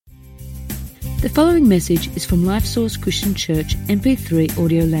The following message is from LifeSource Christian Church MP3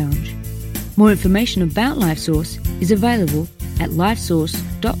 Audio Lounge. More information about LifeSource is available at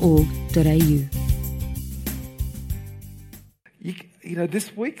lifesource.org.au. You know,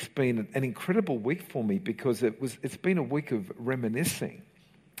 this week's been an incredible week for me because it's been a week of reminiscing.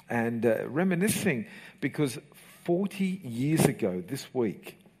 And reminiscing because 40 years ago this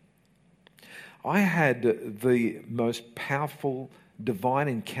week, I had the most powerful divine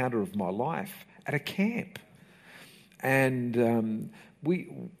encounter of my life at a camp. And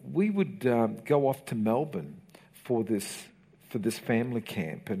we would go off to Melbourne for this family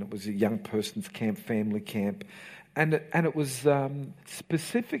camp, and it was a young person's camp, family camp, and it was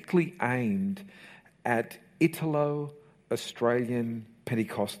specifically aimed at Italo-Australian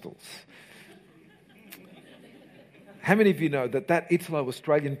Pentecostals. How many of you know that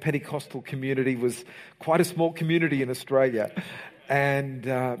Italo-Australian Pentecostal community was quite a small community in Australia? And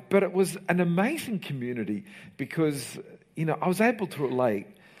but it was an amazing community because, you know, I was able to relate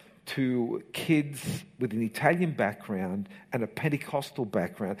to kids with an Italian background and a Pentecostal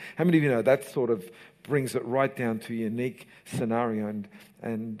background. How many of you know that sort of brings it right down to a unique scenario?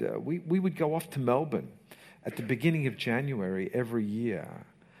 And we would go off to Melbourne at the beginning of January every year.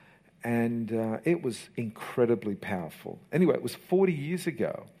 And it was incredibly powerful. Anyway, it was 40 years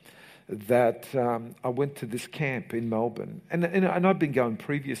ago that I went to this camp in Melbourne. And I've been going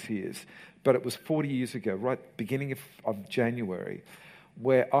previous years, but it was 40 years ago, right beginning of January,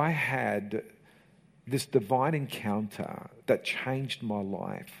 where I had this divine encounter that changed my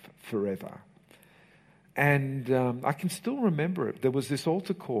life forever. And I can still remember it. There was this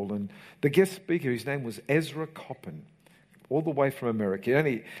altar call, and the guest speaker, his name was Ezra Coppin, all the way from America.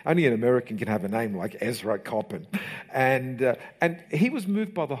 Only an American can have a name like Ezra Coppin. And he was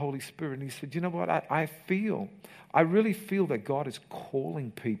moved by the Holy Spirit, and he said, you know what, I really feel that God is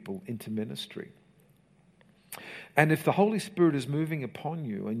calling people into ministry. And if the Holy Spirit is moving upon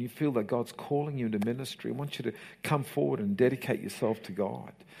you and you feel that God's calling you into ministry, I want you to come forward and dedicate yourself to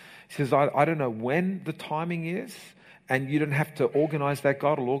God. He says, I don't know when the timing is, and you don't have to organize that.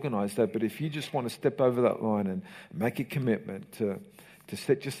 God will organize that. But if you just want to step over that line and make a commitment to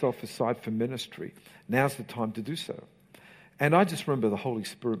set yourself aside for ministry, now's the time to do so. And I just remember the Holy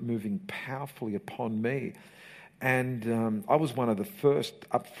Spirit moving powerfully upon me. And I was one of the first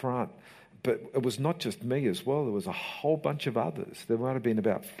up front. But it was not just me as well. There was a whole bunch of others. There might have been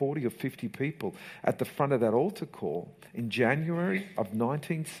about 40 or 50 people at the front of that altar call in January of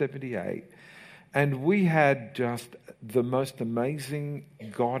 1978. And we had just the most amazing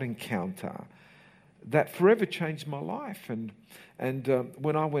God encounter that forever changed my life. And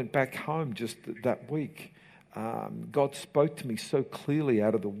when I went back home just that week, God spoke to me so clearly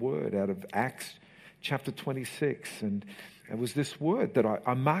out of the Word, out of Acts chapter 26. And it was this word that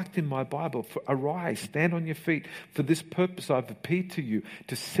I marked in my Bible: for arise, stand on your feet. For this purpose I've appeared to you,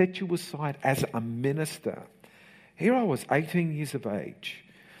 to set you aside as a minister. Here I was, 18 years of age.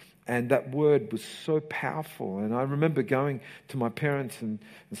 And that word was so powerful. And I remember going to my parents and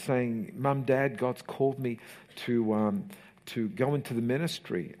saying, Mum, Dad, God's called me to go into the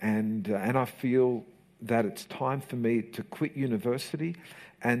ministry. And I feel that it's time for me to quit university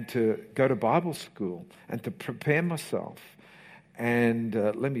and to go to Bible school and to prepare myself. And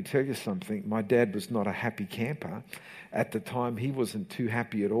let me tell you something, my dad was not a happy camper. At the time, he wasn't too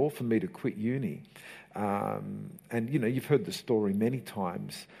happy at all for me to quit uni. And, you know, you've heard the story many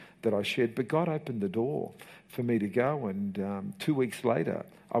times that I shared, but God opened the door for me to go. And 2 weeks later,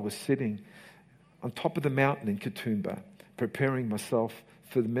 I was sitting on top of the mountain in Katoomba, preparing myself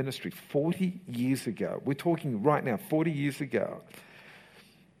for the ministry 40 years ago. We're talking right now, 40 years ago.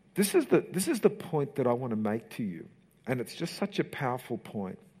 This is the point that I want to make to you. And it's just such a powerful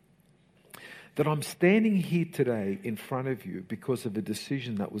point that I'm standing here today in front of you because of a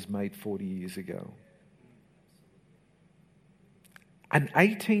decision that was made 40 years ago. An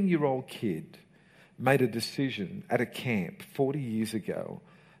 18-year-old kid made a decision at a camp 40 years ago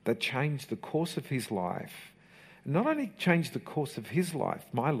that changed the course of his life. Not only changed the course of his life,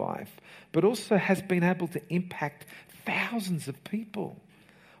 my life, but also has been able to impact thousands of people.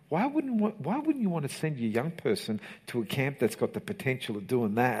 Why wouldn't you want to send your young person to a camp that's got the potential of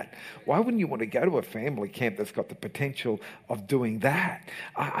doing that? Why wouldn't you want to go to a family camp that's got the potential of doing that?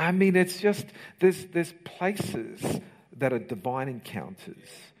 I mean, it's just, there's places that are divine encounters.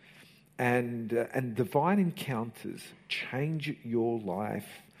 And divine encounters change your life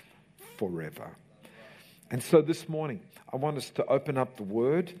forever. And so this morning, I want us to open up the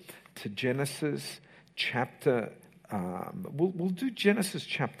Word to Genesis chapter We'll do Genesis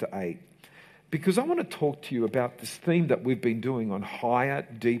chapter 8. because I want to talk to you about this theme that we've been doing on higher,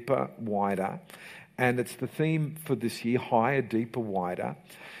 deeper, wider. And it's the theme for this year, higher, deeper, wider.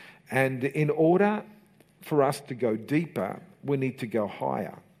 And in order for us to go deeper, we need to go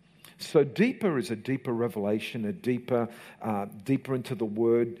higher. So deeper is a deeper revelation, a deeper into the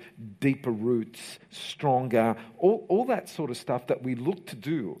Word, deeper roots, stronger, all that sort of stuff that we look to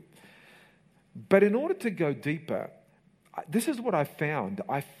do. But in order to go deeper, this is what I found.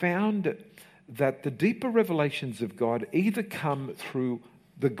 I found that the deeper revelations of God either come through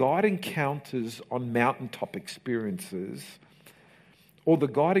the God encounters on mountaintop experiences, or the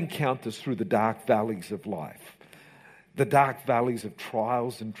God encounters through the dark valleys of life. The dark valleys of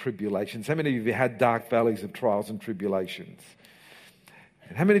trials and tribulations. How many of you had dark valleys of trials and tribulations?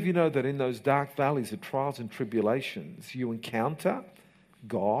 And how many of you know that in those dark valleys of trials and tribulations, you encounter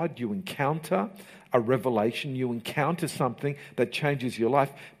God, you encounter a revelation, you encounter something that changes your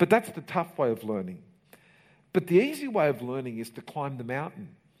life? But that's the tough way of learning. But the easy way of learning is to climb the mountain.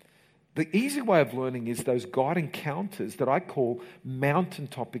 The easy way of learning is those God encounters that I call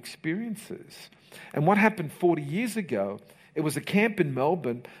mountaintop experiences. And what happened 40 years ago, it was a camp in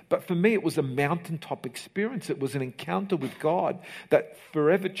Melbourne, but for me it was a mountaintop experience. It was an encounter with God that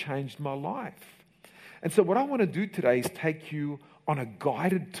forever changed my life. And so what I want to do today is take you on a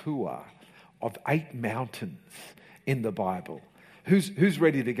guided tour of 8 mountains in the Bible. Who's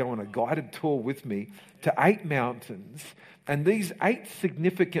ready to go on a guided tour with me to 8 mountains? And these 8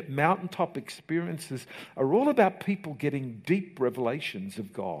 significant mountaintop experiences are all about people getting deep revelations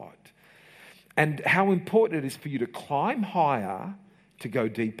of God. And how important it is for you to climb higher to go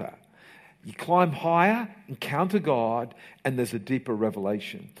deeper. You climb higher, encounter God, and there's a deeper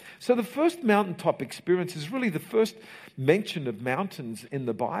revelation. So the first mountaintop experience is really the first mention of mountains in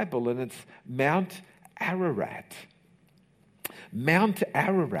the Bible, and it's Mount Ararat. Mount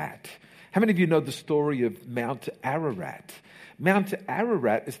Ararat. How many of you know the story of Mount Ararat? Mount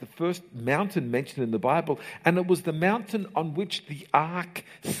Ararat is the first mountain mentioned in the Bible, and it was the mountain on which the ark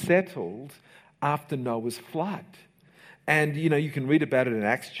settled after Noah's flood. And, you can read about it in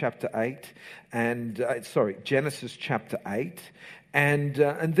Acts chapter 8, Genesis chapter 8. And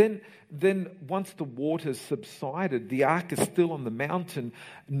then once the waters subsided, the ark is still on the mountain.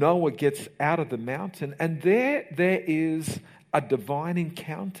 Noah gets out of the mountain, and there is a divine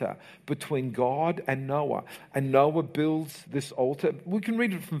encounter between God and Noah. And Noah builds this altar. We can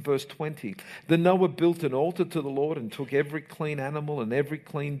read it from verse 20. Then Noah built an altar to the Lord and took every clean animal and every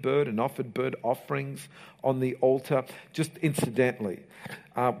clean bird and offered burnt offerings on the altar. Just incidentally,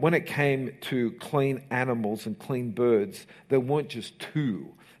 when it came to clean animals and clean birds, there weren't just 2,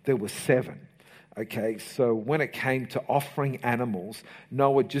 there were 7. Okay, so when it came to offering animals,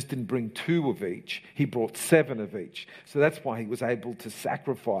 Noah just didn't bring 2 of each. He brought 7 of each. So that's why he was able to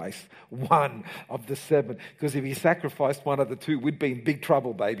sacrifice 1 of the 7. Because if he sacrificed 1 of the 2, we'd be in big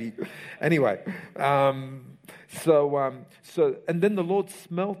trouble, baby. Anyway, and then the Lord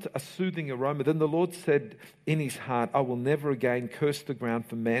smelt a soothing aroma. Then the Lord said in his heart, I will never again curse the ground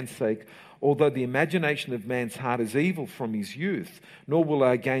for man's sake, although the imagination of man's heart is evil from his youth, nor will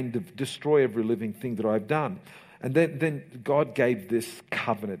I again destroy every living thing that I've done. And then God gave this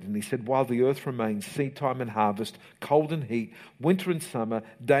covenant, and he said, while the earth remains, seed time and harvest, cold and heat, winter and summer,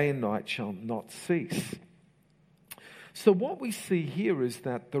 day and night shall not cease. So what we see here is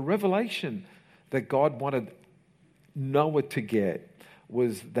that the revelation that God wanted Noah to get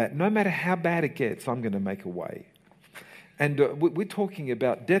was that no matter how bad it gets, I'm going to make a way. And we're talking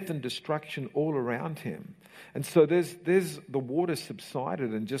about death and destruction all around him. And so there's the water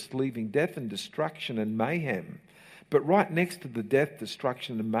subsided and just leaving death and destruction and mayhem. But right next to the death,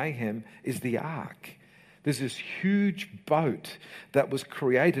 destruction and mayhem is the ark. There's this huge boat that was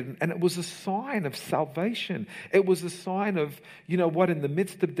created, and it was a sign of salvation. It was a sign of, in the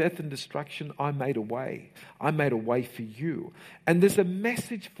midst of death and destruction, I made a way. I made a way for you. And there's a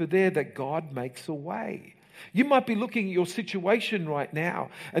message for there that God makes a way. You might be looking at your situation right now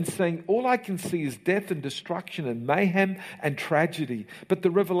and saying, all I can see is death and destruction and mayhem and tragedy. But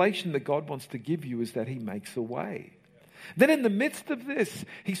the revelation that God wants to give you is that he makes a way. Then in the midst of this,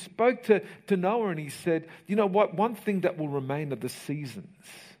 he spoke to Noah and he said, you know what? One thing that will remain are the seasons.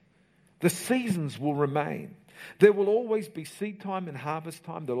 The seasons will remain. There will always be seed time and harvest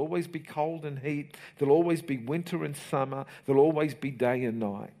time. There'll always be cold and heat. There'll always be winter and summer. There'll always be day and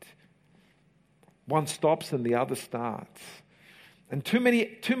night. One stops and the other starts. And too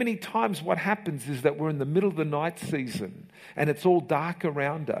many times what happens is that we're in the middle of the night season and it's all dark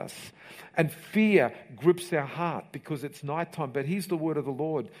around us. And fear grips our heart because it's nighttime. But here's the word of the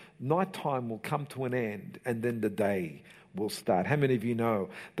Lord. Nighttime will come to an end and then the day will start. How many of you know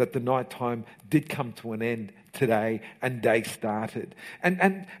that the nighttime did come to an end today and day started?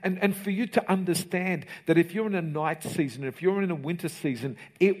 And for you to understand that if you're in a night season, if you're in a winter season,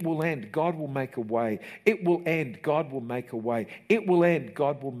 it will end. God will make a way. It will end. God will make a way. It will end.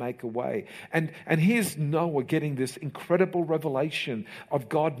 God will make a way. And here's Noah getting this incredible revelation of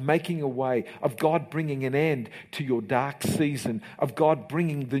God making a way, of God bringing an end to your dark season, of God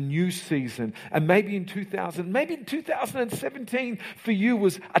bringing the new season. And maybe in 2017 for you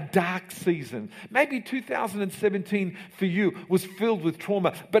was a dark season. Maybe 2017 for you was filled with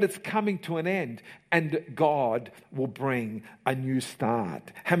trauma, but it's coming to an end and God will bring a new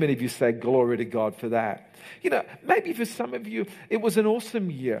start. How many of you say glory to God for that? You know, maybe for some of you it was an awesome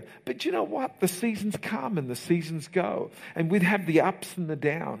year, but you know what? The seasons come and the seasons go, and we'd have the ups and the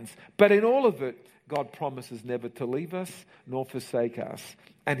downs. But in all of it, God promises never to leave us nor forsake us,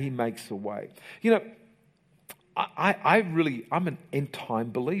 and He makes a way. You know, I'm an end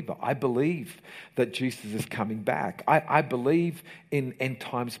time believer. I believe that Jesus is coming back. I believe in end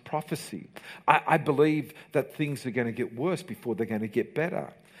times prophecy. I believe that things are going to get worse before they're going to get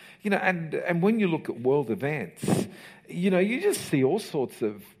better. You know, and when you look at world events, you know, you just see all sorts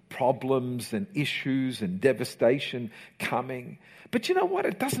of problems and issues and devastation coming. But you know what?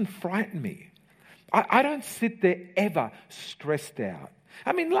 It doesn't frighten me. I don't sit there ever stressed out.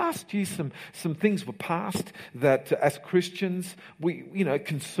 I mean, last year some things were passed that as Christians,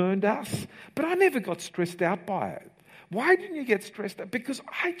 concerned us, but I never got stressed out by it. Why didn't you get stressed out? Because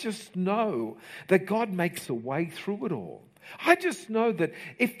I just know that God makes a way through it all. I just know that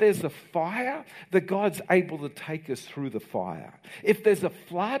if there's a fire, that God's able to take us through the fire. If there's a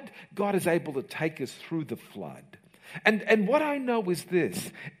flood, God is able to take us through the flood. And what I know is this,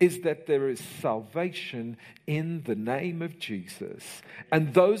 is that there is salvation in the name of Jesus.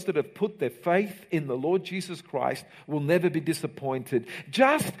 And those that have put their faith in the Lord Jesus Christ will never be disappointed.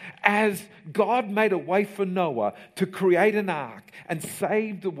 Just as God made a way for Noah to create an ark and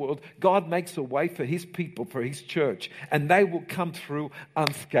save the world, God makes a way for His people, for His church, and they will come through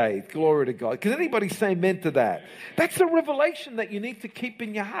unscathed. Glory to God. Can anybody say amen to that? That's a revelation that you need to keep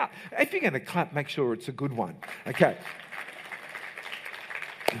in your heart. If you're going to clap, make sure it's a good one. Okay.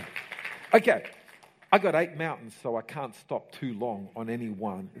 Okay, I got 8 mountains, so I can't stop too long on any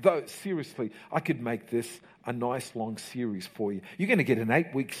one. Though, seriously, I could make this a nice long series for you. You're going to get an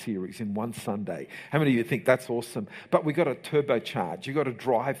 8-week series in one Sunday. How many of you think that's awesome? But we got to turbocharge. You got to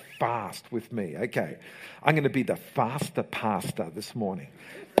drive fast with me. Okay, I'm going to be the faster pastor this morning.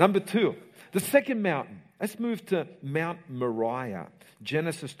 Number 2, the second mountain. Let's move to Mount Moriah,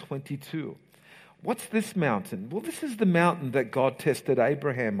 Genesis 22. What's this mountain? Well, this is the mountain that God tested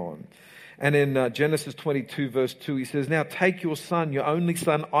Abraham on. And in Genesis 22, verse 2, He says, "Now take your son, your only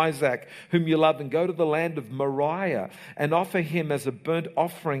son Isaac, whom you love, and go to the land of Moriah and offer him as a burnt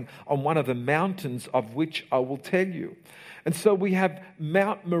offering on one of the mountains of which I will tell you." And so we have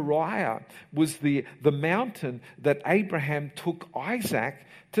Mount Moriah was the mountain that Abraham took Isaac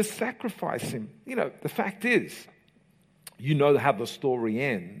to sacrifice him. You know, the fact is, you know how the story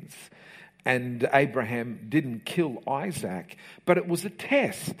ends. And Abraham didn't kill Isaac, but it was a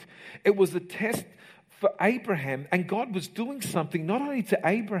test. It was a test for Abraham, and God was doing something not only to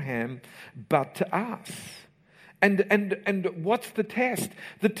Abraham, but to us. And what's the test?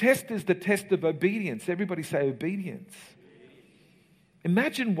 The test is the test of obedience. Everybody say obedience.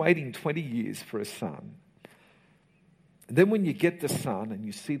 Imagine waiting 20 years for a son. And then when you get the son and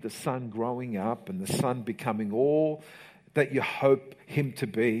you see the son growing up and the son becoming all that you hope him to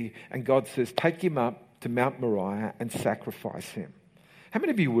be, and God says, take him up to Mount Moriah and sacrifice him. How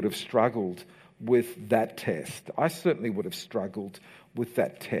many of you would have struggled with that test? I certainly would have struggled with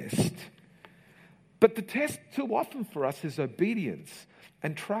that test. But the test too often for us is obedience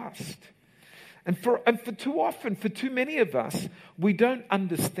and trust. And for too often, for too many of us, we don't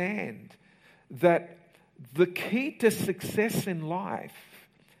understand that the key to success in life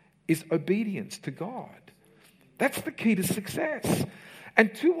is obedience to God. That's the key to success.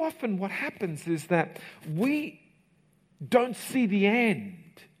 And too often what happens is that we don't see the end.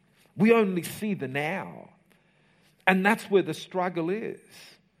 We only see the now. And that's where the struggle is.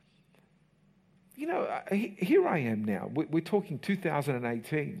 You know, here I am now. We're talking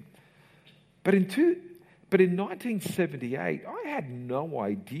 2018. But in 1978, I had no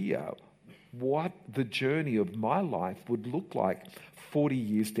idea what the journey of my life would look like 40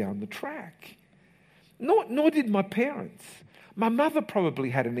 years down the track. Nor did my parents. My mother probably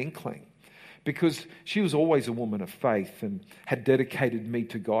had an inkling. because she was always a woman of faith and had dedicated me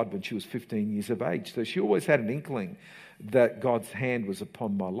to God when she was 15 years of age. So she always had an inkling that God's hand was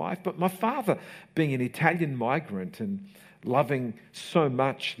upon my life. But my father, being an Italian migrant and loving so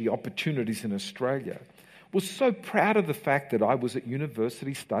much the opportunities in Australia, was so proud of the fact that I was at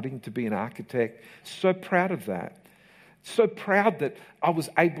university studying to be an architect, so proud of that. So proud that I was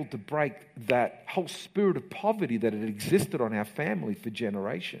able to break that whole spirit of poverty that had existed on our family for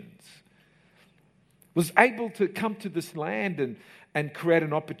generations. Was able to come to this land and create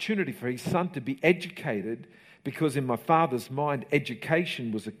an opportunity for his son to be educated, because in my father's mind,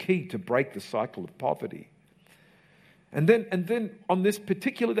 education was a key to break the cycle of poverty. And then on this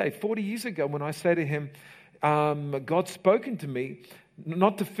particular day, 40 years ago, when I say to him, God's spoken to me,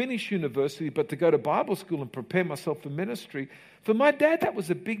 not to finish university, but to go to Bible school and prepare myself for ministry. For my dad, that was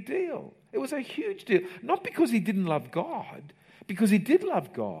a big deal. It was a huge deal. Not because he didn't love God, because he did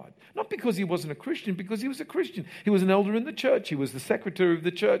love God. Not because he wasn't a Christian, because he was a Christian. He was an elder in the church. He was the secretary of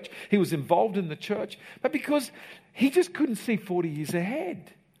the church. He was involved in the church. But because he just couldn't see 40 years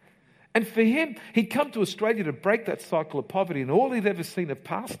ahead. And for him, he'd come to Australia to break that cycle of poverty. And all he'd ever seen of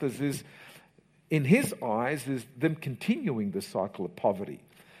pastors is, in his eyes, is them continuing the cycle of poverty,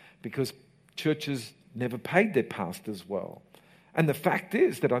 because churches never paid their pastors well. And the fact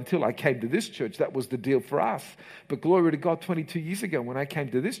is that until I came to this church, that was the deal for us. But glory to God, 22 years ago when I came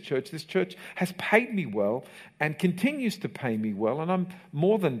to this church has paid me well and continues to pay me well. And I'm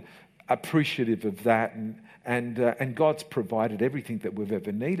more than appreciative of that. And God's provided everything that we've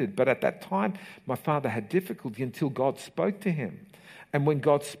ever needed. But at that time, my father had difficulty until God spoke to him. And when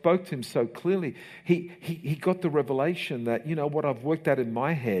God spoke to him so clearly, he got the revelation that, you know, what I've worked out in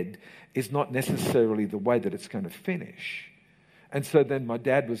my head is not necessarily the way that it's going to finish. And so then my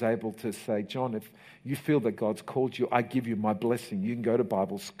dad was able to say, John, if you feel that God's called you, I give you my blessing. You can go to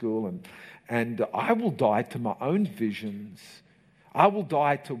Bible school and I will die to my own visions. I will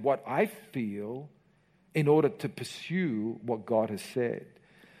die to what I feel in order to pursue what God has said.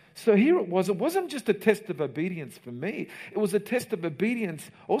 So here it was. It wasn't just a test of obedience for me. It was a test of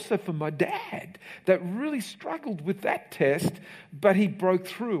obedience also for my dad that really struggled with that test, but he broke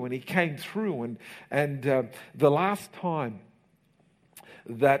through and he came through. And the last time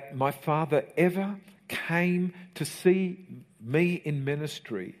that my father ever came to see me in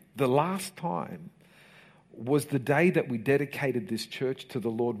ministry, the last time, was the day that we dedicated this church to the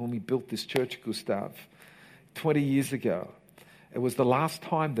Lord, when we built this church, Gustav, 20 years ago. It was the last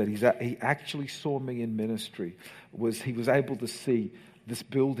time that he actually saw me in ministry. He was able to see this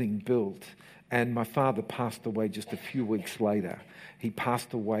building built. And my father passed away just a few weeks later. He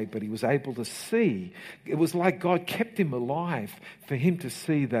passed away, but he was able to see. It was like God kept him alive for him to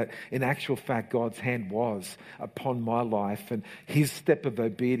see that in actual fact God's hand was upon my life, and his step of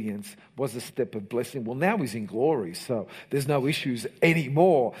obedience was a step of blessing. Well, now he's in glory, so there's no issues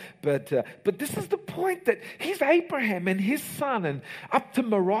anymore. But this is the point, that he's Abraham and his son, and up to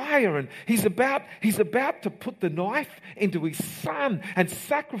Moriah, and he's about to put the knife into his son and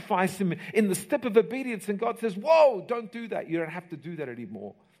sacrifice him in the step of obedience. And God says, whoa, don't do that. You don't have to do that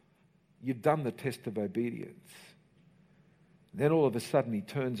anymore. You've done the test of obedience. Then all of a sudden he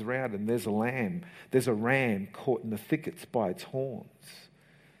turns around and there's a ram caught in the thickets by its horns.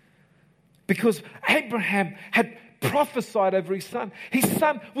 Because Abraham had prophesied over his son. His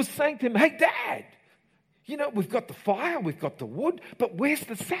son was saying to him, hey, Dad, you know, we've got the fire, we've got the wood, but where's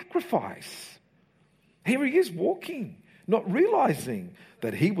the sacrifice? Here he is walking, not realizing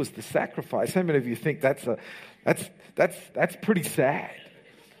that he was the sacrifice. How many of you think that's pretty sad?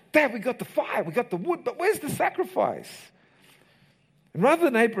 Dad, we got the fire, we got the wood, but where's the sacrifice? And rather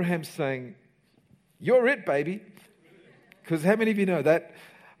than Abraham saying, you're it, baby, because how many of you know that?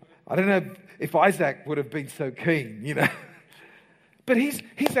 I don't know if Isaac would have been so keen, you know. But he's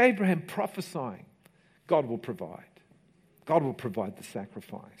Abraham prophesying, God will provide. God will provide the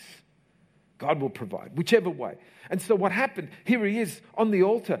sacrifice. God will provide, whichever way. And so what happened, here he is on the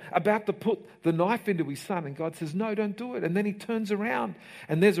altar, about to put the knife into his son, and God says, no, don't do it. And then he turns around,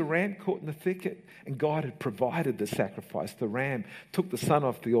 and there's a ram caught in the thicket, and God had provided the sacrifice. The ram took the son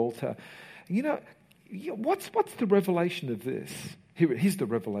off the altar. You know, what's the revelation of this? Here's the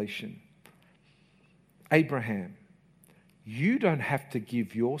revelation. Abraham, you don't have to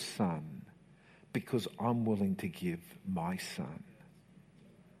give your son, because I'm willing to give my son.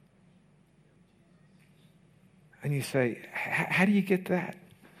 And you say, how do you get that?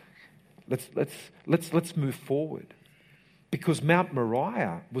 Let's move forward. Because Mount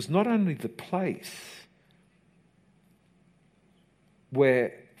Moriah was not only the place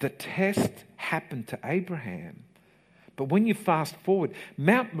where the test happened to Abraham, But when you fast forward,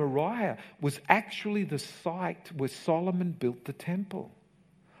 Mount Moriah was actually the site where Solomon built the temple.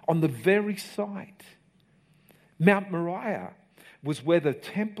 On the very site. Mount Moriah was where the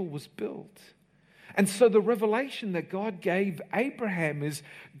temple was built. And so the revelation that God gave Abraham is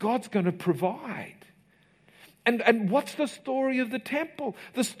God's going to provide. And what's the story of the temple?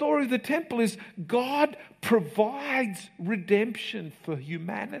 The story of the temple is God provides redemption for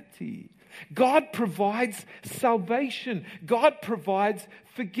humanity. God provides salvation. God provides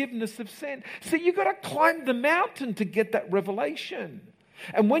forgiveness of sin. So you've got to climb the mountain to get that revelation.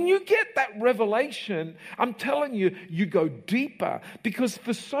 And when you get that revelation, I'm telling you, you go deeper. Because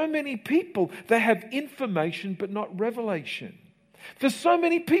for so many people, they have information but not revelation. For so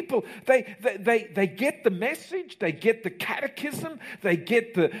many people, they get the message, they get the catechism, they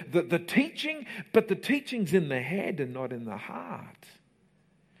get the teaching, but the teaching's in the head and not in the heart.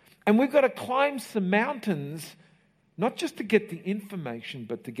 And we've got to climb some mountains, not just to get the information,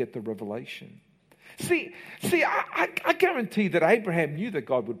 but to get the revelation. See, I guarantee that Abraham knew that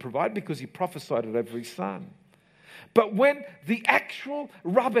God would provide because he prophesied it over his son. But when the actual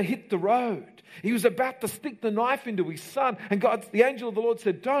rubber hit the road, he was about to stick the knife into his son, and the angel of the Lord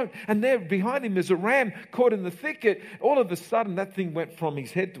said, don't. And there behind him is a ram caught in the thicket. All of a sudden, that thing went from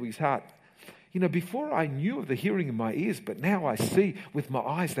his head to his heart. You know, before I knew of the hearing in my ears, but now I see with my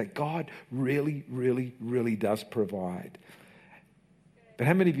eyes that God really, really, really does provide. But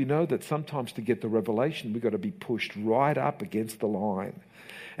how many of you know that sometimes to get the revelation, we've got to be pushed right up against the line?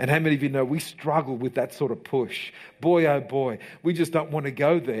 And how many of you know we struggle with that sort of push? Boy, oh boy, we just don't want to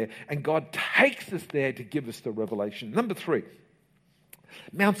go there. And God takes us there to give us the revelation. Number 3,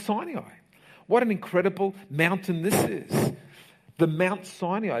 Mount Sinai. What an incredible mountain this is. The Mount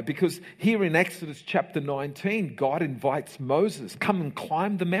Sinai, because here in Exodus chapter 19, God invites Moses, come and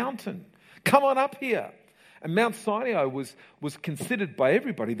climb the mountain. Come on up here. And Mount Sinai was considered by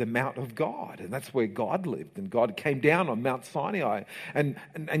everybody the Mount of God. And that's where God lived. And God came down on Mount Sinai. And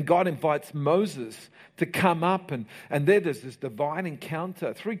God invites Moses to come up. And there's this divine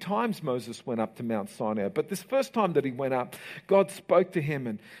encounter. 3 times Moses went up to Mount Sinai. But this first time that he went up, God spoke to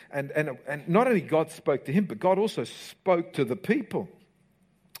him. And not only God spoke to him, but God also spoke to the people.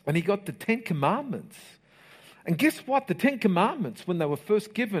 And he got the 10 Commandments. And guess what? The 10 Commandments, when they were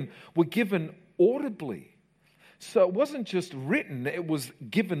first given, were given audibly. So it wasn't just written, it was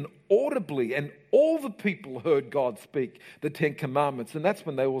given audibly, and all the people heard God speak the 10 Commandments. And that's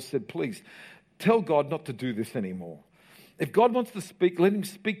when they all said, please, tell God not to do this anymore. If God wants to speak, let him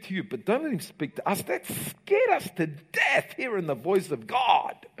speak to you, but don't let him speak to us. That scared us to death, hearing the voice of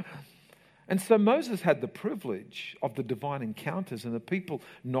God. And so Moses had the privilege of the divine encounters, and the people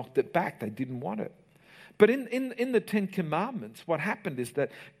knocked it back. They didn't want it. But in the 10 Commandments, what happened is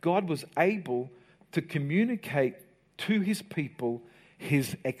that God was able to communicate to his people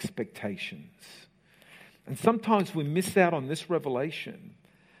his expectations. And sometimes we miss out on this revelation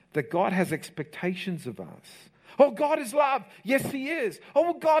that God has expectations of us. Oh, God is love. Yes, he is.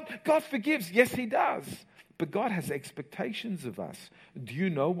 Oh, God forgives. Yes, he does. But God has expectations of us. Do you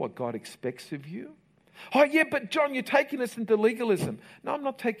know what God expects of you? Oh, yeah, but John, you're taking us into legalism. No, I'm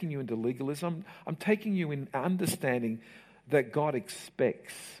not taking you into legalism. I'm taking you in understanding that God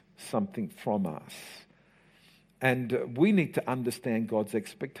expects something from us. And we need to understand God's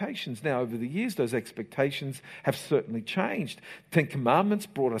expectations. Now, over the years, those expectations have certainly changed. 10 Commandments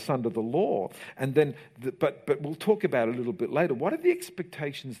brought us under the law. And then, but we'll talk about it a little bit later. What are the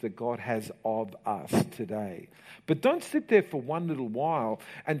expectations that God has of us today? But don't sit there for one little while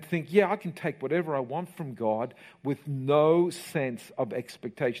and think, yeah, I can take whatever I want from God with no sense of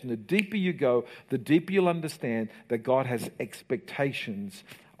expectation. The deeper you go, the deeper you'll understand that God has expectations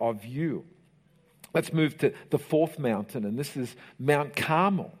of you. Let's move to the 4th mountain, and this is Mount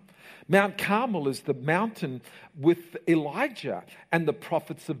Carmel. Mount Carmel is the mountain with Elijah and the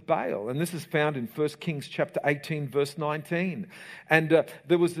prophets of Baal. And this is found in 1 Kings chapter 18, verse 19. And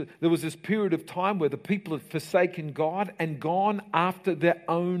there was this period of time where the people had forsaken God and gone after their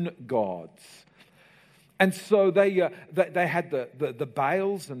own gods. And so they had the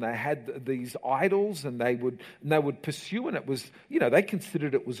Baals, and they had these idols, and they would pursue, and it was, they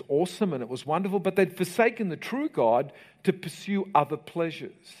considered it was awesome and it was wonderful, but they'd forsaken the true God to pursue other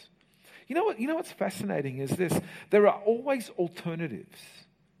pleasures. You know what's fascinating is this: there are always alternatives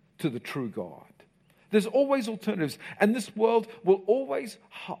to the true God. There's always alternatives, and this world will always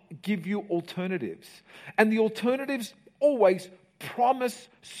give you alternatives, and the alternatives always promise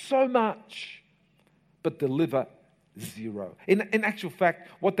so much, but deliver zero. In actual fact,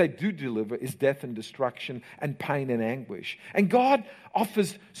 what they do deliver is death and destruction and pain and anguish. And God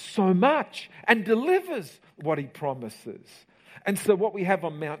offers so much and delivers what he promises. And so what we have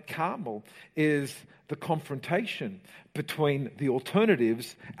on Mount Carmel is the confrontation between the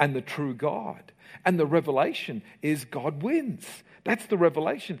alternatives and the true God. And the revelation is God wins. That's the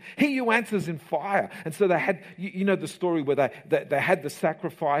revelation. He who answers in fire. And so they had, you know the story where they had the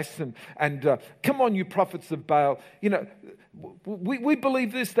sacrifice and come on, you prophets of Baal. You know, we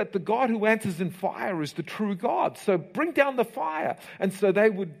believe this, that the God who answers in fire is the true God. So bring down the fire. And so they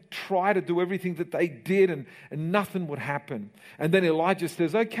would try to do everything that they did and nothing would happen. And then Elijah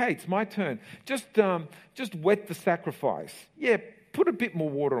says, okay, it's my turn. Just wet the sacrifice. Yeah, put a bit more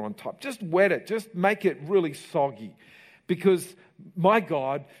water on top. Just wet it. Just make it really soggy. Because my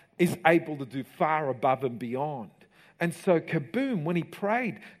God is able to do far above and beyond. And so kaboom, when he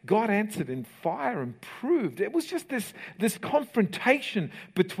prayed, God answered in fire and proved. It was just this confrontation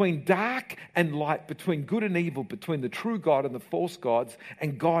between dark and light, between good and evil, between the true God and the false gods,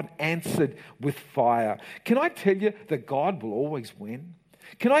 and God answered with fire. Can I tell you that God will always win?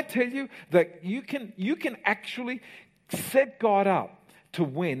 Can I tell you that you can actually set God up to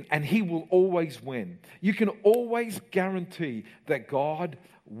win, and he will always win. You can always guarantee that God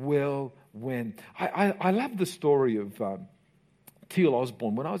will win. I love the story of T.L.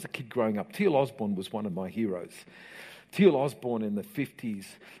 Osborne. When I was a kid growing up, T.L. Osborne was one of my heroes. T.L. Osborne in the 50s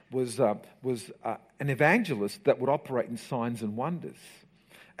was an evangelist that would operate in signs and wonders.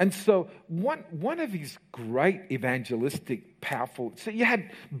 And so one of his great evangelistic, powerful... So you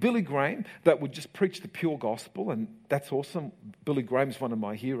had Billy Graham that would just preach the pure gospel, and that's awesome. Billy Graham's one of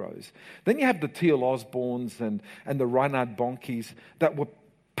my heroes. Then you have the T.L. Osbornes and the Reinhard Bonnke's that were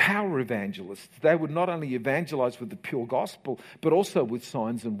power evangelists. They would not only evangelize with the pure gospel, but also with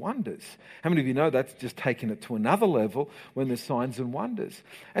signs and wonders. How many of you know that's just taken it to another level when there's signs and wonders?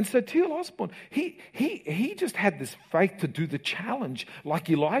 And so T.L. Osborne, he just had this faith to do the challenge like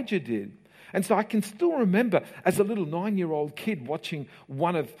Elijah did. And so I can still remember as a little 9-year-old kid watching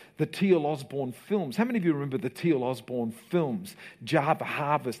one of the T.L. Osborne films. How many of you remember the T.L. Osborne films? Java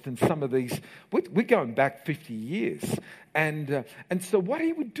Harvest and some of these. We're going back 50 years. And so what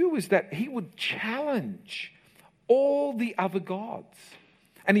he would do is that he would challenge all the other gods.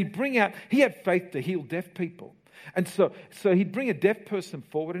 And he had faith to heal deaf people. And so he'd bring a deaf person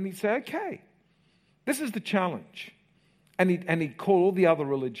forward and he'd say, okay, this is the challenge. And he'd call all the other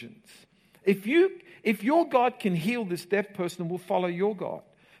religions. If your God can heal this deaf person, we'll follow your God.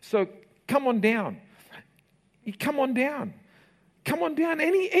 So come on down. Come on down. Come on down.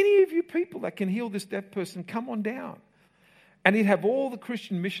 Any of you people that can heal this deaf person, come on down. And he'd have all the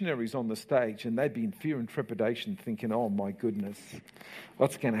Christian missionaries on the stage, and they'd be in fear and trepidation, thinking, oh my goodness,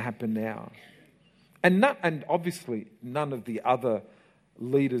 what's going to happen now? And obviously none of the other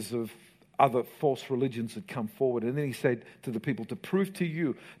leaders of other false religions had come forward. And then he said to the people, to prove to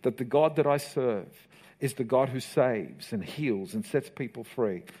you that the God that I serve is the God who saves and heals and sets people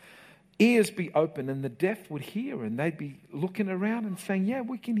free. Ears be open, and the deaf would hear, and they'd be looking around and saying, yeah,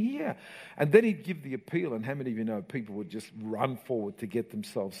 we can hear. And then he'd give the appeal, and how many of you know people would just run forward to get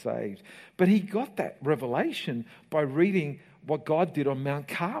themselves saved? But he got that revelation by reading what God did on Mount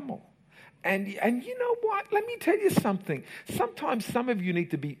Carmel. And you know what? Let me tell you something. Sometimes some of you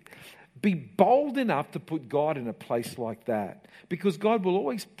need to be bold enough to put God in a place like that, because God will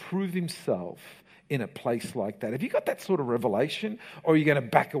always prove himself in a place like that. Have you got that sort of revelation, or are you going to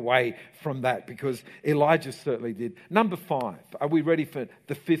back away from that? Because Elijah certainly did. Number 5, are we ready for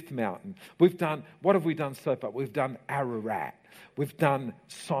the 5th mountain? What have we done so far? We've done Ararat. We've done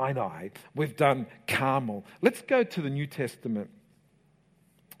Sinai. We've done Carmel. Let's go to the New Testament.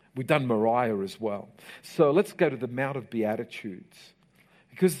 We've done Moriah as well. So let's go to the Mount of Beatitudes.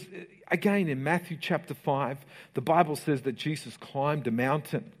 Because again, in Matthew chapter 5, the Bible says that Jesus climbed a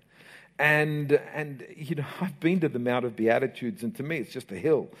mountain. And you know, I've been to the Mount of Beatitudes, and to me it's just a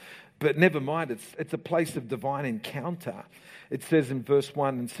hill. But never mind, it's a place of divine encounter. It says in verse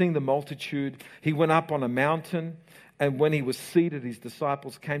 1, and seeing the multitude, he went up on a mountain, and when he was seated, his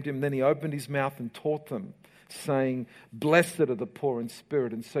disciples came to him. Then he opened his mouth and taught them, saying, blessed are the poor in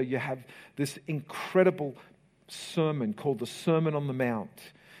spirit. And so you have this incredible sermon called the Sermon on the Mount.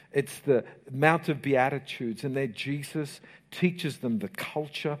 It's the Mount of Beatitudes, and there Jesus teaches them the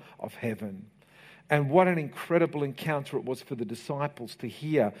culture of heaven. And what an incredible encounter it was for the disciples to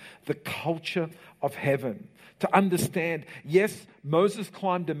hear the culture of heaven. To understand, yes, Moses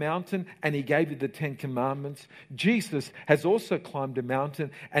climbed a mountain and he gave you the 10 Commandments. Jesus has also climbed a mountain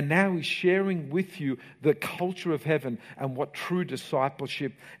and now he's sharing with you the culture of heaven and what true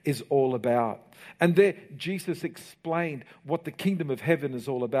discipleship is all about. And there, Jesus explained what the kingdom of heaven is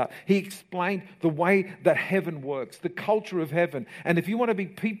all about. He explained the way that heaven works, the culture of heaven. And if you want to be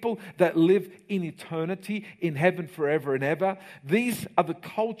people that live in eternity, in heaven forever and ever, these are the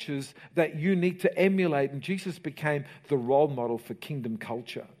cultures that you need to emulate. And Jesus became the role model for kingdom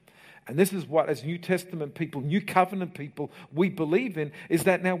culture. And this is what, as New Testament people, New Covenant people, we believe in, is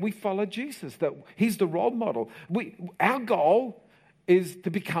that now we follow Jesus, that he's the role model. Our goal is to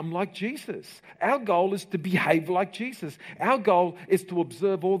become like Jesus. Our goal is to behave like Jesus. Our goal is to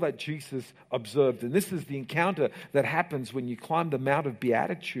observe all that Jesus observed. And this is the encounter that happens when you climb the Mount of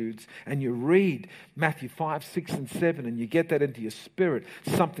Beatitudes and you read Matthew 5, 6, and 7 and you get that into your spirit.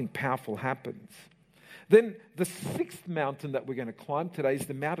 Something powerful happens. Then the sixth mountain that we're going to climb today is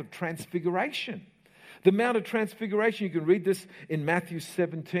the Mount of Transfiguration. The Mount of Transfiguration, you can read this in Matthew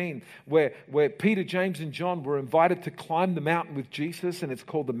 17, where Peter, James, and John were invited to climb the mountain with Jesus, and it's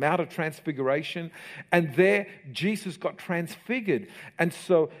called the Mount of Transfiguration. And there, Jesus got transfigured. And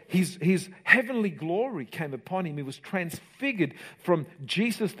so his heavenly glory came upon him. He was transfigured from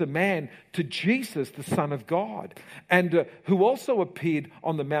Jesus the man to Jesus the Son of God. And who also appeared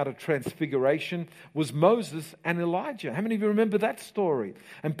on the Mount of Transfiguration was Moses and Elijah. How many of you remember that story?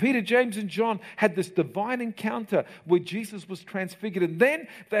 And Peter, James, and John had this divine encounter where Jesus was transfigured. And then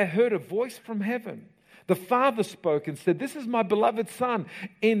they heard a voice from heaven. The Father spoke and said, "This is my beloved Son,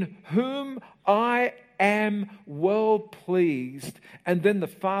 in whom I am well pleased." And then the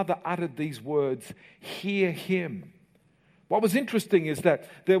Father uttered these words, "Hear him." What was interesting is that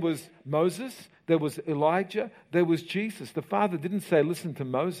there was Moses, there was Elijah, there was Jesus. The Father didn't say, "Listen to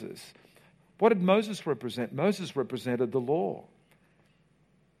Moses." What did Moses represent? Moses represented the law.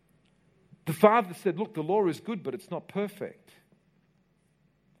 The Father said, "Look, the law is good, but it's not perfect."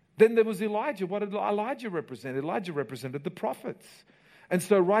 Then there was Elijah. What did Elijah represent? Elijah represented the prophets. And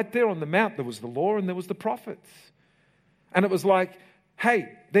so right there on the mount, there was the law and there was the prophets. And it was like,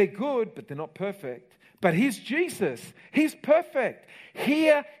 hey, they're good, but they're not perfect. But here's Jesus. He's perfect.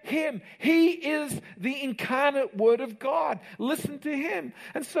 Hear him. He is the incarnate Word of God. Listen to him.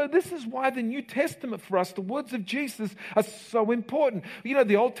 And so this is why the New Testament for us, the words of Jesus, are so important. You know,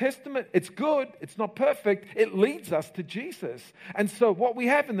 the Old Testament, it's good. It's not perfect. It leads us to Jesus. And so what we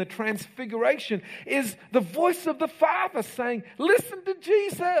have in the Transfiguration is the voice of the Father saying, listen to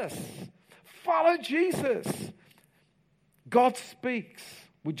Jesus. Follow Jesus. God speaks.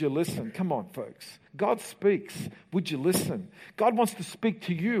 Would you listen? Come on, folks. God speaks. Would you listen? God wants to speak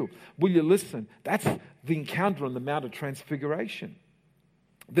to you. Will you listen? That's the encounter on the Mount of Transfiguration.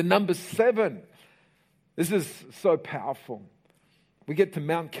 The number 7. This is so powerful. We get to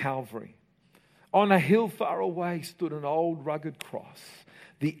Mount Calvary. On a hill far away stood an old rugged cross,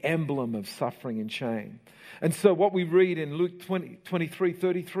 the emblem of suffering and shame. And so what we read in Luke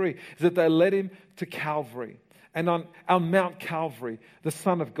 23:33 is that they led him to Calvary. And on Mount Calvary, the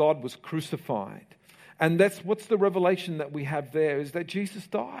Son of God was crucified. And what's the revelation that we have there is that Jesus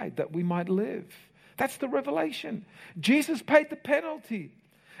died that we might live. That's the revelation. Jesus paid the penalty.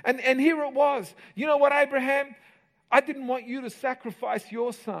 And here it was. You know what, Abraham? I didn't want you to sacrifice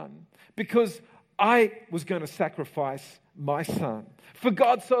your son because I was going to sacrifice my son. For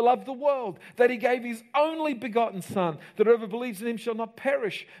God so loved the world that he gave his only begotten Son, that whoever believes in him shall not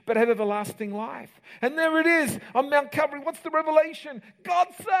perish, but have everlasting life. And there it is on Mount Calvary. What's the revelation? God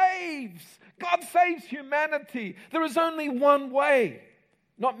saves. God saves humanity. There is only one way,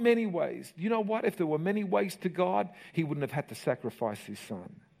 not many ways. You know what? If there were many ways to God, he wouldn't have had to sacrifice his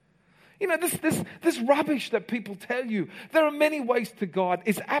son. You know, this rubbish that people tell you, there are many ways to God,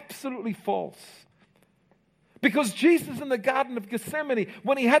 is absolutely false. Because Jesus in the Garden of Gethsemane,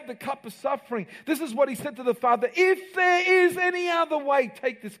 when he had the cup of suffering, this is what he said to the Father, if there is any other way,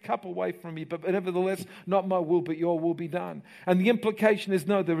 take this cup away from me. But nevertheless, not my will, but your will be done. And the implication is,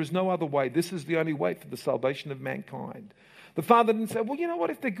 no, there is no other way. This is the only way for the salvation of mankind. The Father didn't say, well, you know what?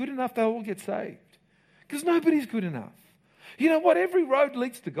 If they're good enough, they'll all get saved. Because nobody's good enough. You know what? Every road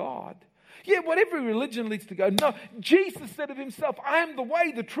leads to God. Yeah, what every religion leads to go. No, Jesus said of himself, I am the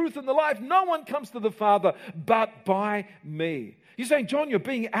way, the truth, and the life. No one comes to the Father but by me. You're saying, John, you're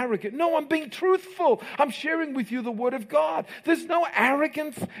being arrogant. No, I'm being truthful. I'm sharing with you the Word of God. There's no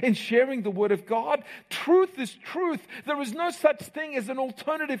arrogance in sharing the Word of God. Truth is truth. There is no such thing as an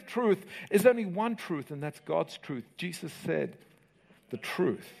alternative truth. There's only one truth, and that's God's truth. Jesus said, the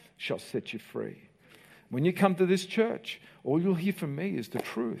truth shall set you free. When you come to this church, all you'll hear from me is the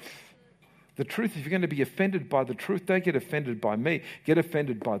truth. The truth, if you're going to be offended by the truth, don't get offended by me. Get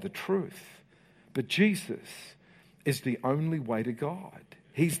offended by the truth. But Jesus is the only way to God.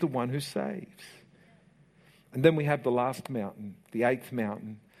 He's the one who saves. And then we have the last mountain, the 8th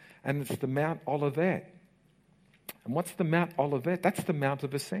mountain, and it's the Mount Olivet. And what's the Mount Olivet? That's the Mount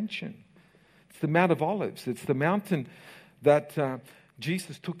of Ascension. It's the Mount of Olives. It's the mountain that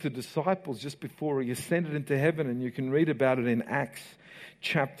Jesus took the disciples just before he ascended into heaven, and you can read about it in Acts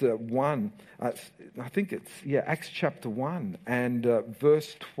chapter 1. Acts chapter 1 and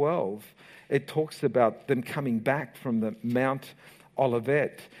verse 12. It talks about them coming back from the Mount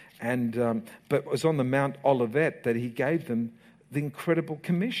Olivet, but it was on the Mount Olivet that he gave them the incredible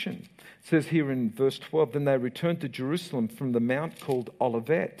commission. It says here in verse 12, then they returned to Jerusalem from the mount called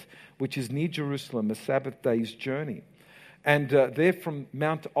Olivet, which is near Jerusalem, a Sabbath day's journey. And there from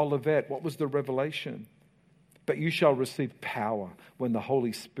Mount Olivet, what was the revelation? But you shall receive power when the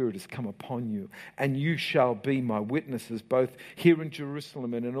Holy Spirit has come upon you, and you shall be my witnesses both here in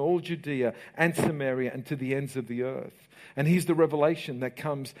Jerusalem and in all Judea and Samaria and to the ends of the earth. And here's the revelation that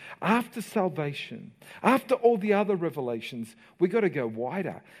comes after salvation. After all the other revelations, we've got to go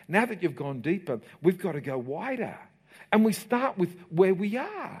wider. Now that you've gone deeper, we've got to go wider. And we start with where we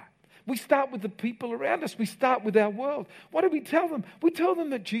are. We start with the people around us. We start with our world. What do we tell them? We tell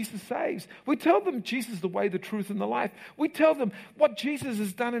them that Jesus saves. We tell them Jesus is the way, the truth, and the life. We tell them what Jesus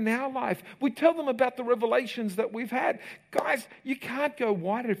has done in our life. We tell them about the revelations that we've had. Guys, you can't go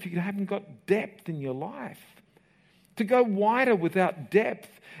wider if you haven't got depth in your life. To go wider without depth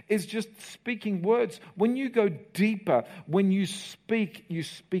is just speaking words. When you go deeper, when you speak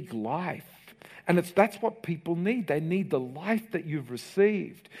life. And that's what people need. They need the life that you've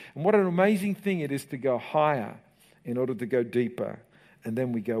received. And what an amazing thing it is to go higher in order to go deeper. And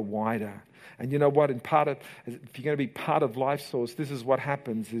then we go wider. And you know what? If you're going to be part of Life Source, this is what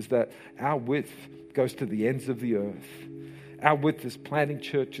happens, is that our width goes to the ends of the earth. Our width is planting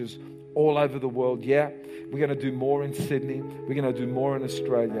churches all over the world. Yeah, we're going to do more in Sydney. We're going to do more in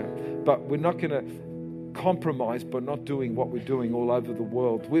Australia. But we're not going to compromise by not doing what we're doing all over the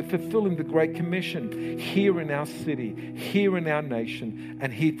world. We're fulfilling the Great Commission here in our city, here in our nation,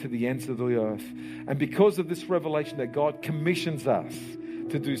 and here to the ends of the earth. And because of this revelation that God commissions us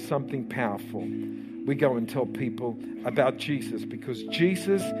to do something powerful, we go and tell people about Jesus, because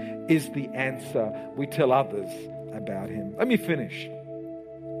Jesus is the answer. We tell others about him. Let me finish.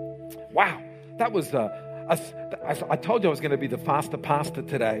 Wow, that was I told you I was going to be the faster pastor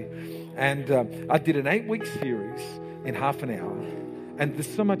today. And I did an 8-week series in half an hour. And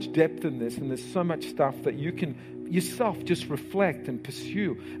there's so much depth in this, and there's so much stuff that you can yourself just reflect and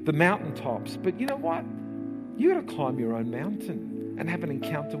pursue the mountaintops. But you know what? You got to climb your own mountain and have an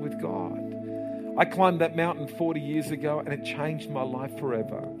encounter with God. I climbed that mountain 40 years ago, and it changed my life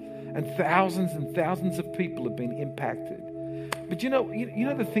forever. And thousands of people have been impacted. But you know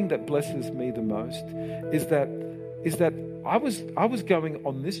the thing that blesses me the most is that I was going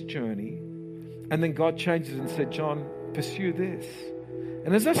on this journey, and then God changed it and said, John, pursue this.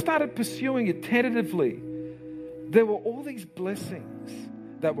 And as I started pursuing it tentatively, there were all these blessings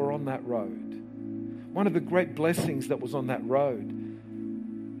that were on that road. One of the great blessings that was on that road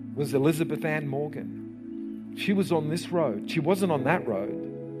was Elizabeth Ann Morgan. She was on this road. She wasn't on that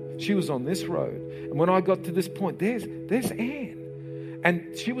road. She was on this road. And when I got to this point, there's Ann.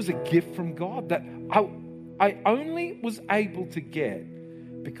 And she was a gift from God that I only was able to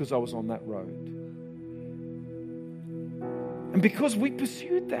get because I was on that road. And because we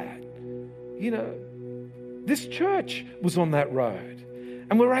pursued that, this church was on that road.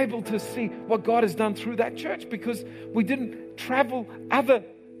 And we're able to see what God has done through that church because we didn't travel other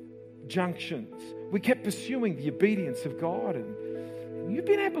junctions. We kept pursuing the obedience of God. And you've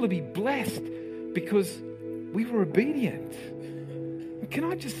been able to be blessed because we were obedient. And can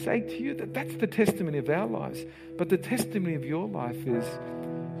I just say to you that that's the testimony of our lives. But the testimony of your life is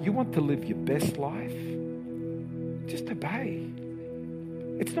you want to live your best life? Just obey.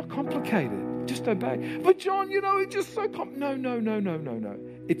 It's not complicated. Just obey. But John, it's just so No.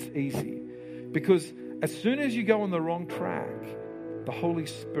 It's easy. Because as soon as you go on the wrong track, the Holy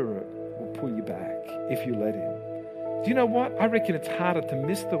Spirit will pull you back if you let him. Do you know what? I reckon it's harder to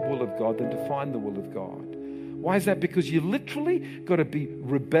miss the will of God than to find the will of God. Why is that? Because you literally got to be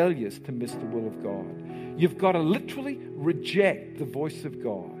rebellious to miss the will of God. You've got to literally reject the voice of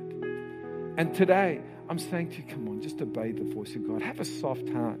God. And today, I'm saying to you, come on, just obey the voice of God. Have a soft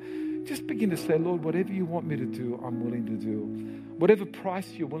heart. Just begin to say, Lord, whatever you want me to do, I'm willing to do. Whatever price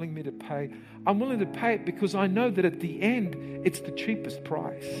you're willing me to pay, I'm willing to pay it because I know that at the end, it's the cheapest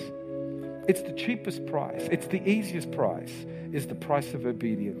price. It's the cheapest price. It's the easiest price, is the price of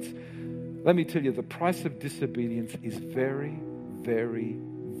obedience. Let me tell you, the price of disobedience is very, very,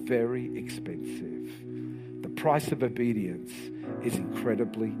 very expensive. The price of obedience is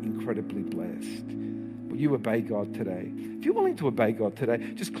incredibly, incredibly blessed. Will you obey God today? If you're willing to obey God today,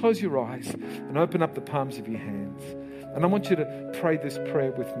 just close your eyes and open up the palms of your hands. And I want you to pray this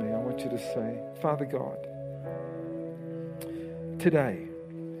prayer with me. I want you to say, Father God, today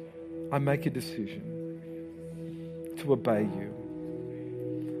I make a decision to obey you.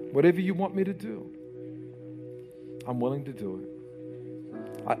 Whatever you want me to do, I'm willing to do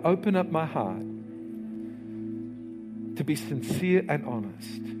it. I open up my heart to be sincere and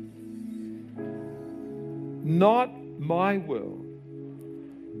honest. Not my will,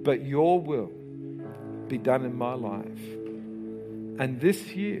 but your will be done in my life. And this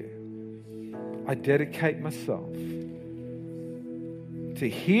year, I dedicate myself to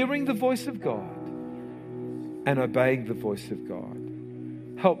hearing the voice of God and obeying the voice of God.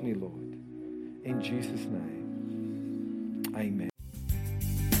 Help me, Lord. In Jesus' name, amen.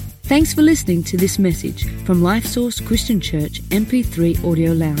 Thanks for listening to this message from LifeSource Christian Church MP3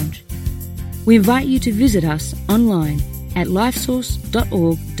 Audio Lounge. We invite you to visit us online at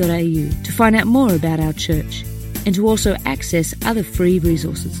lifesource.org.au to find out more about our church and to also access other free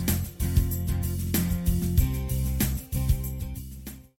resources.